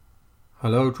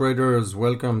Hello traders,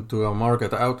 welcome to a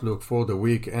market outlook for the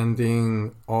week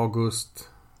ending August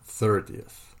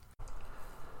 30th.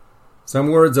 Some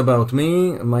words about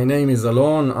me. My name is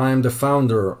Alon. I am the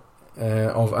founder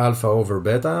of Alpha over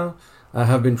Beta. I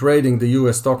have been trading the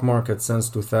US stock market since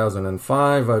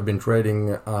 2005. I've been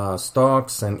trading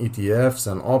stocks and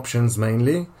ETFs and options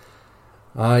mainly.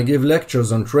 I give lectures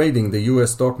on trading the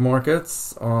US stock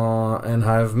markets and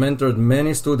have mentored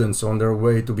many students on their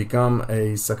way to become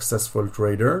a successful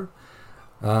trader.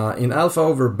 In Alpha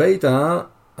over Beta,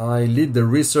 I lead the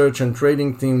research and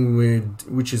trading team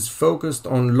which is focused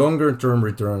on longer term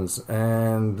returns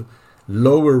and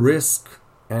lower risk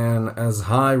and as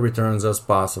high returns as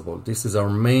possible. This is our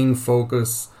main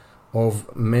focus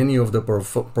of many of the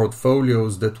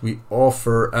portfolios that we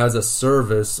offer as a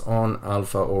service on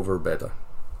Alpha over Beta.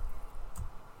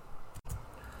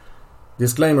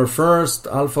 Disclaimer first,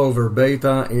 Alpha over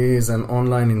Beta is an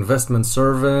online investment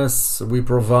service. We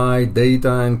provide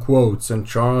data and quotes and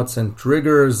charts and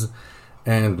triggers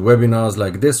and webinars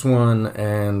like this one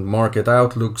and market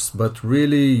outlooks, but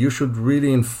really you should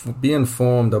really be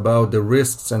informed about the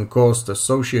risks and costs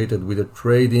associated with the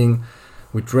trading,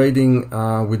 with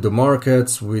the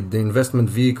markets, with the investment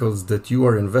vehicles that you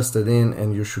are invested in,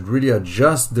 and you should really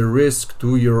adjust the risk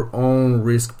to your own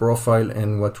risk profile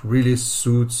and what really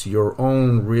suits your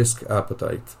own risk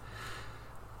appetite.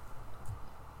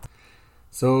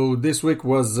 So this week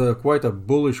was quite a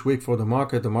bullish week for the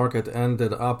market. The market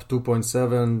ended up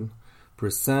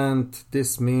 2.7%.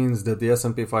 This means that the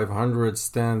S&P 500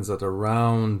 stands at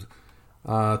around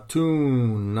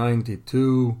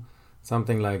 292,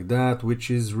 something like that, which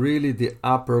is really the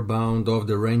upper bound of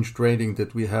the range trading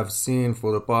that we have seen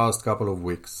for the past couple of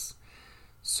weeks.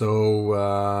 So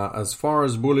as far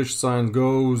as bullish sign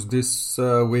goes, this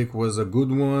week was a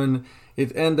good one.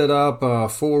 It ended up a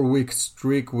 4-week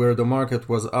streak where the market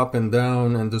was up and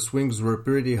down and the swings were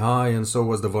pretty high, and so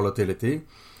was the volatility.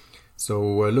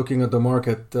 So looking at the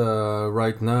market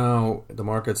right now, the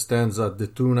market stands at the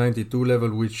 292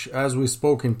 level, which, as we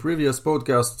spoke in previous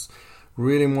podcasts,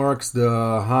 really marks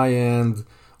the high end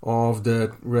of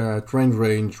the trend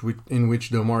range in which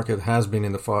the market has been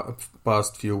in the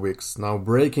past few weeks. Now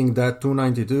breaking that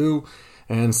 292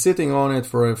 and sitting on it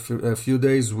for a few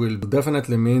days will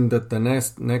definitely mean that the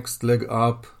next leg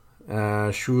up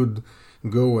should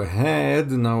go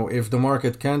ahead. Now if the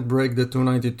market can't break the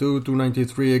 292,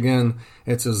 293 again,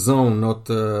 it's a zone, not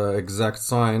exact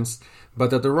science.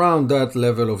 But at around that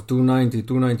level of 290,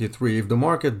 293, if the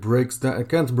market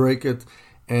can't break it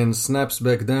and snaps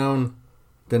back down,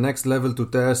 the next level to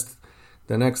test,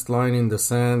 the next line in the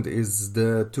sand is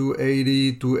the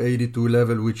 280, 282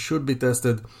 level, which should be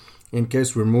tested in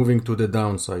case we're moving to the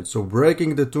downside. So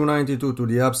breaking the 292 to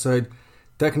the upside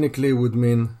technically would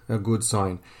mean a good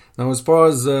sign. Now as far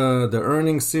as the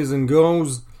earnings season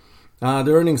goes,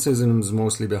 the earnings season is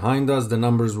mostly behind us. The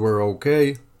numbers were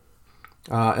okay.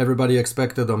 Everybody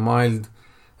expected a mild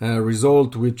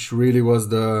result, which really was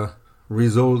the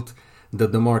result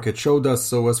that the market showed us.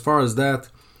 So as far as that,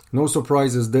 no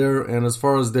surprises there. And as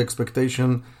far as the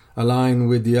expectation align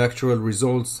with the actual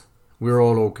results, we're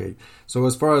all okay. So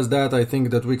as far as that, I think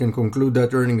that we can conclude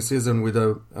that earnings season with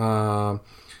a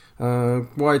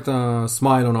quite a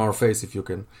smile on our face, if you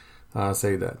can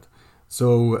say that.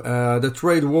 So the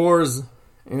trade wars,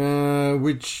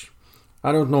 which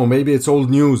I don't know, maybe it's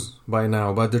old news by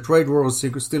now, but the trade wars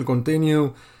still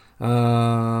continue.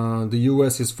 The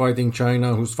US is fighting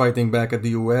China, who's fighting back at the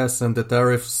US, and the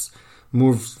tariffs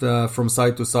moved from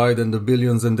side to side, and the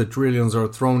billions and the trillions are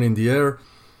thrown in the air.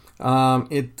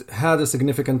 It had a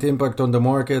significant impact on the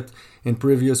market in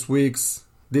previous weeks.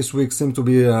 This week seemed to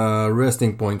be a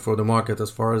resting point for the market as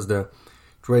far as the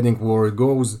trading war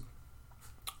goes.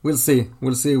 We'll see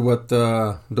what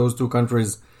those two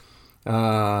countries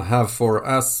have for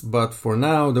us, but for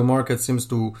now the market seems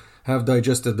to have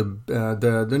digested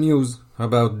the news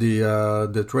about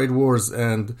the trade wars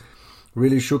and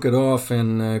really shook it off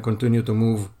and continue to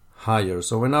move higher.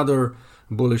 So another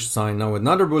bullish sign. Now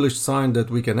another bullish sign that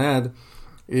we can add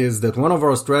is that one of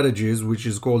our strategies, which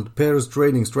is called pairs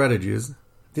trading strategies,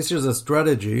 this is a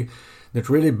strategy that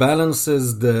really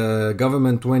balances the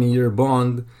government 20-year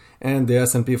bond and the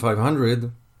S&P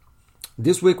 500.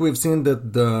 This week we've seen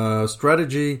that the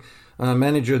strategy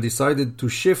manager decided to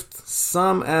shift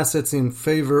some assets in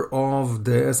favor of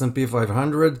the S&P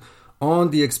 500 on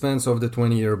the expense of the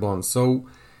 20-year bonds. So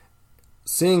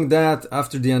seeing that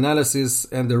after the analysis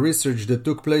and the research that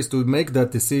took place to make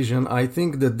that decision, I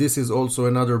think that this is also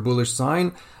another bullish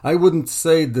sign. I wouldn't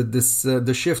say that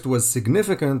the shift was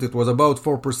significant. It was about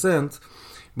 4%,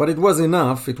 but it was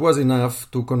enough. It was enough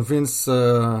to convince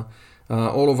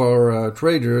all of our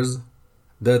traders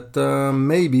that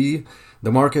maybe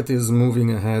the market is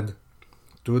moving ahead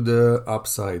to the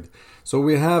upside. So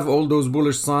we have all those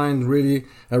bullish signs. Really,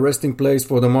 a resting place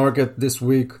for the market this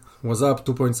week was up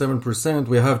 2.7%.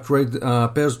 We have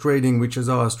pairs trading, which is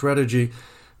our strategy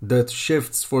that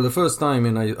shifts for the first time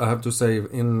in, I have to say,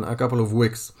 in a couple of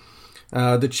weeks.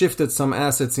 That shifted some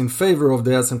assets in favor of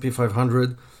the S&P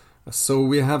 500. So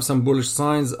we have some bullish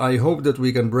signs. I hope that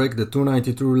we can break the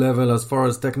 292 level as far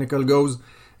as technical goes,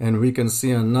 and we can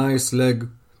see a nice leg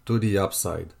to the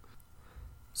upside.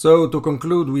 So to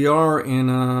conclude, we are in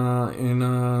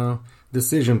a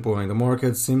decision point. The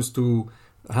market seems to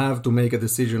have to make a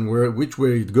decision which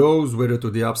way it goes, whether to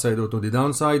the upside or to the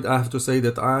downside. I have to say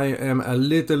that I am a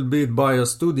little bit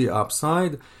biased to the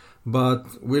upside, but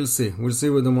we'll see. We'll see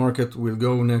where the market will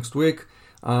go next week.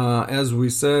 As we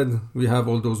said, we have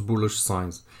all those bullish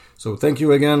signs. So thank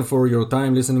you again for your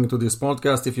time listening to this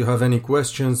podcast. If you have any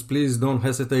questions, please don't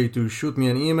hesitate to shoot me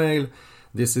an email.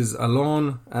 This is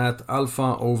Alon at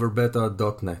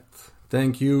alphaoverbeta.net.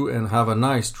 Thank you and have a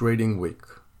nice trading week.